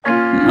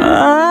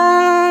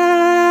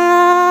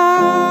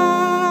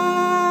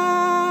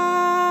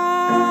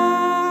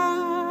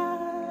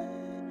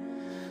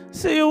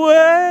See a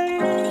way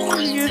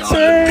you get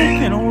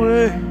taken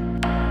away.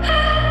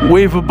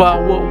 Wave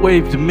about what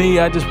wave to me.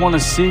 I just want to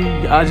see,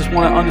 I just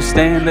want to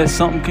understand that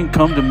something can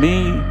come to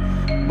me.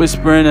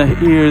 Whisper in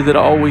her ear that I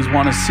always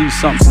want to see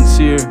something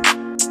sincere.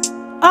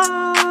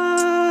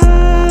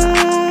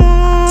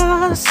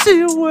 I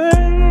see a way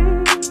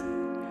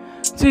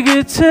to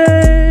get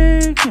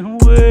taken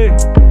away,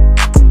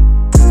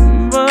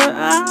 but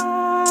I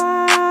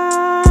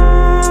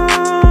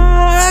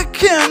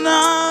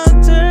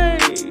cannot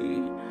take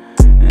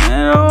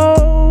no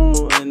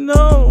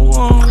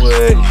one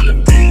way.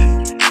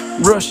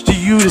 Rush to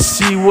you to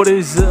see what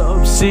is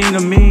obscene to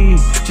me.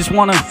 Just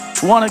wanna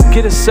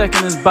get a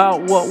second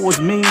about what was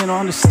me and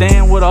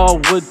understand what all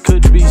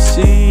could be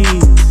seen.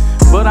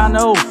 But I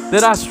know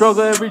that I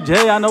struggle every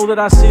day. I know that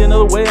I see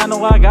another way. I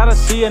know I gotta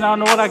see it. I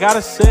know what I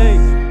gotta say.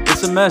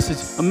 It's a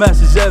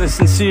message that is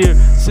sincere,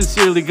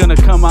 sincerely gonna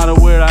come out of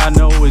where I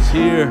know is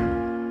here.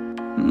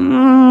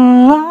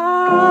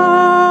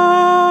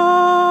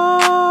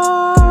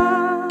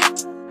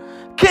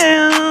 I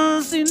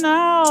can see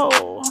now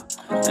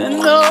and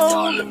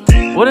know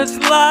what it's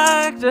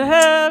like to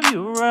have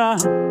you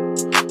around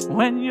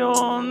when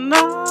you're not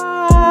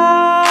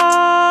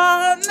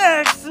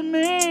next to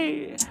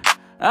me.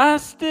 I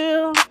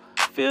still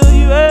feel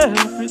you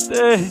every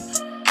day,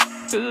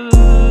 'cause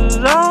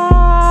I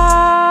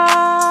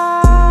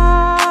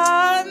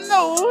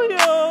know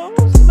your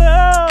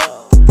smell.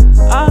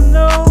 I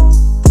know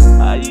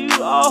how you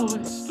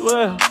always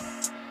dwell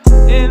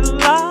in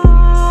life.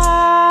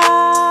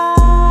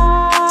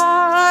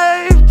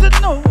 To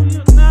know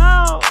you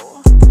now,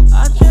 I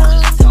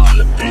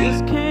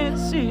just can't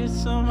see it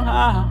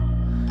somehow.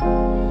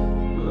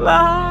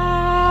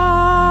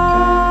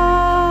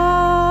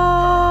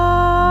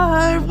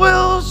 Life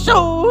will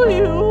show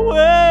you a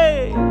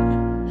way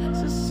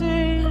to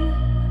see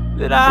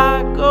that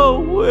I go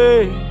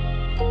away,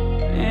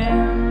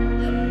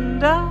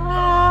 and I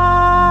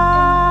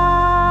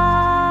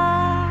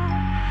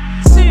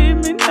see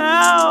me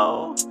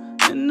now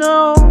and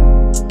know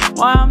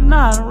why I'm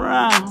not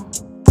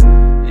around.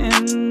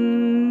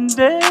 And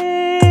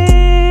days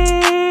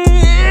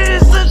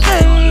that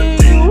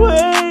take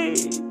away,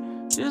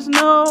 just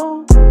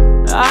know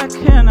I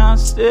cannot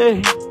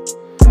stay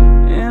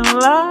in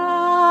life.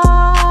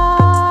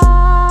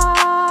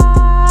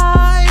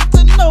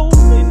 To know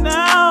me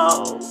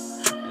now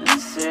and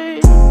see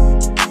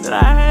that I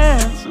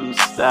had some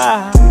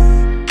style,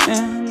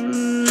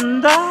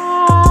 and I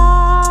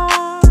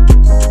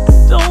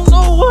don't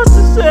know what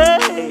to say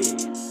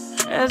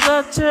as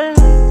I take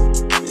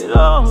it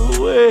all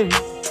away.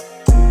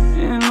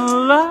 In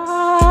life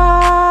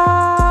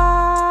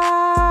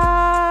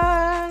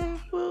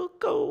will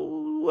go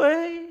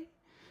away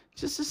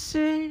just to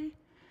see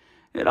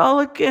it all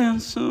again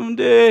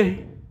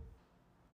someday.